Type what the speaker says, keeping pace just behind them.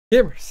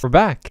Gamers, we're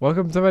back.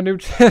 Welcome to my new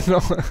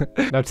channel.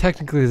 Now,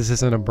 technically, this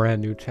isn't a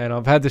brand new channel.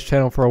 I've had this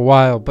channel for a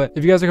while, but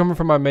if you guys are coming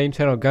from my main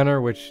channel,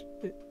 Gunnr, which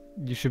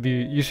you should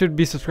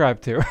be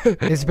subscribed to.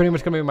 It's pretty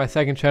much gonna be my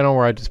second channel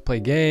where I just play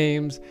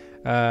games.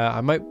 I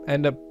might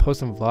end up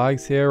posting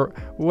vlogs here.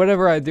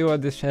 Whatever I do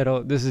on this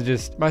channel, this is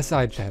just my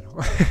side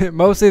channel.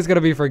 Mostly it's gonna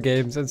be for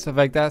games and stuff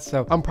like that.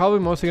 So I'm probably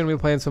mostly gonna be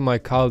playing some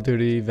like Call of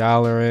Duty,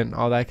 Valorant,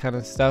 all that kind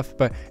of stuff.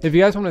 But if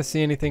you guys want to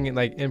see anything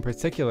like in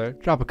particular,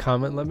 drop a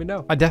comment and let me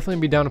know. I'd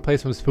definitely be down to play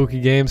some spooky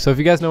games. So if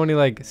you guys know any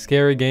like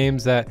scary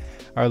games that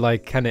are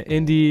like kind of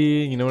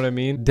indie, you know what I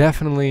mean,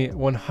 definitely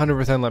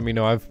 100% let me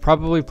know. I've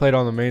probably played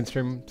all the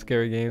mainstream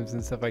scary games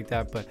and stuff like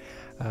that, but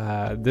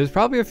there's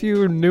probably a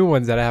few new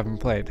ones that I haven't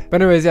played.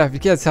 But anyways, yeah, if you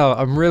can't tell,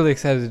 I'm really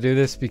excited to do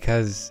this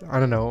because I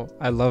don't know,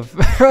 I love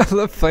I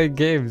love playing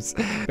games.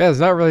 Yeah, there's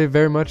not really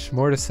very much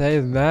more to say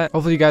than that.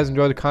 Hopefully you guys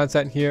enjoy the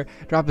content here.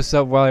 Drop a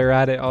sub while you're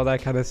at it, all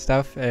that kind of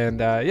stuff. And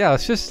yeah,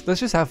 let's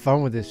just have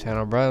fun with this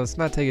channel, bro. Let's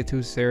not take it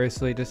too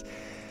seriously. Just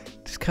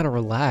kind of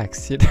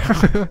relax, you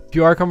know. If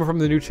you are coming from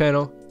the new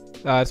channel,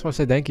 I just want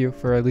to say thank you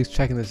for at least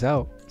checking this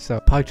out. So,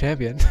 Pog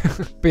Champion.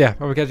 But yeah, I'm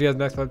gonna catch you guys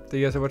next one. Thank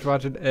you guys so much for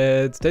watching,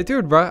 and stay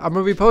tuned, bro. I'm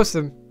gonna be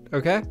posting,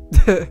 okay?